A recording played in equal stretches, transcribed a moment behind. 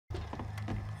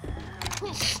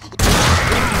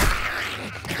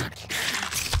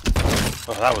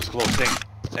Oh, that was close.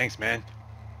 Thanks, man.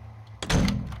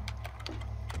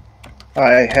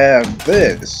 I have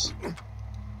this.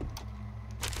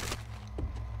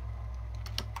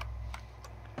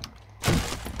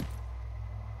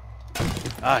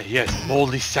 Ah, yes,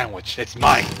 moldy sandwich. It's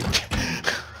mine.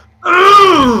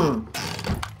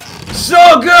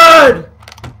 So good!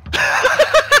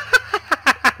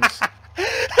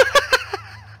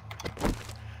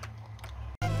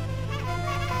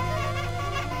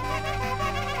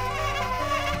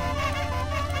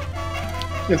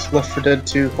 It's Left 4 Dead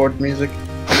 2 horde music.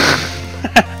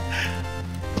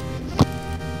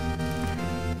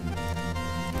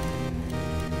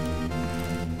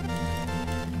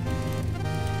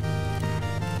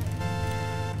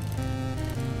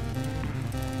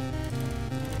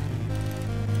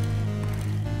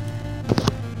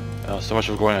 Oh, so much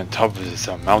for going on top of this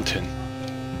mountain.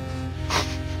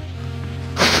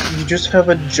 You just have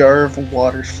a jar of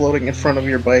water floating in front of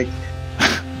your bike.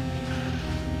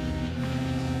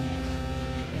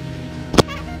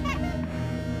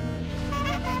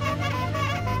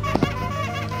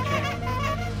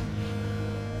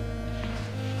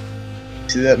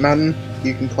 See that mountain?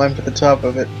 You can climb to the top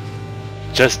of it.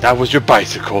 Just not with your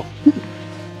bicycle.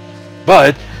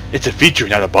 But it's a feature,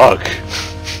 not a bug.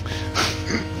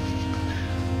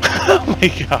 Oh my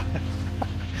god.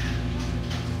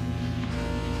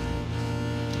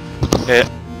 Yeah.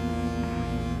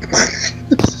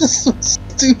 This is so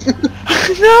stupid.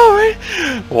 I know, right?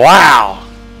 Wow.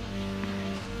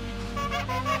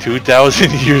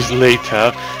 2,000 years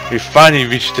later, we finally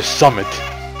reached the summit.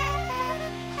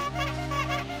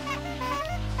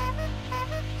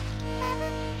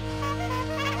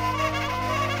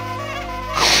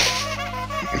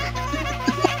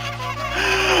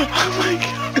 Oh my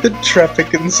god. The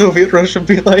traffic in Soviet Russia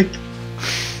be like.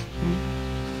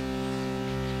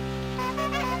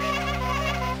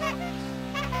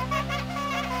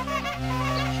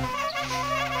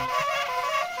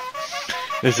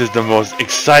 This is the most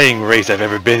exciting race I've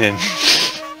ever been in.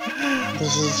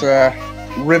 This is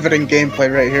riveting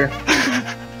gameplay right here.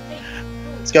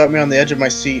 It's got me on the edge of my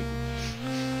seat.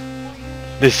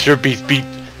 This sure beats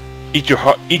eat your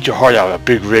heart out of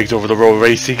big rigs over the road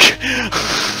racing.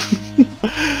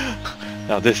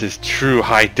 Now this is true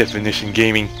high definition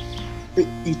gaming.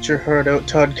 Eat your heart out,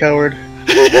 Todd Coward.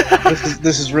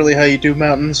 This is really how you do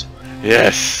mountains.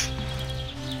 Yes.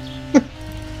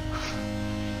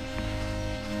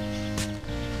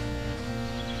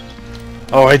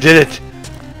 Oh, I did it!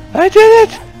 I did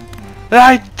it!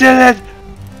 I did it!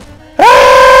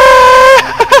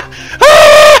 Ah!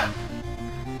 Ah!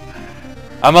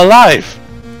 I'm alive!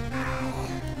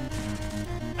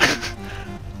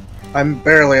 I'm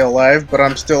barely alive, but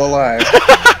I'm still alive.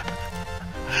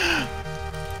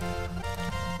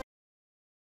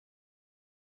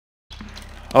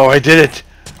 Oh, I did it!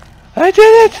 I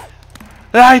did it!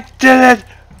 I did it!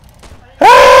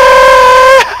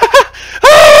 Ah!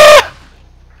 Ah!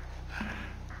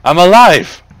 I'm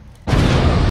alive!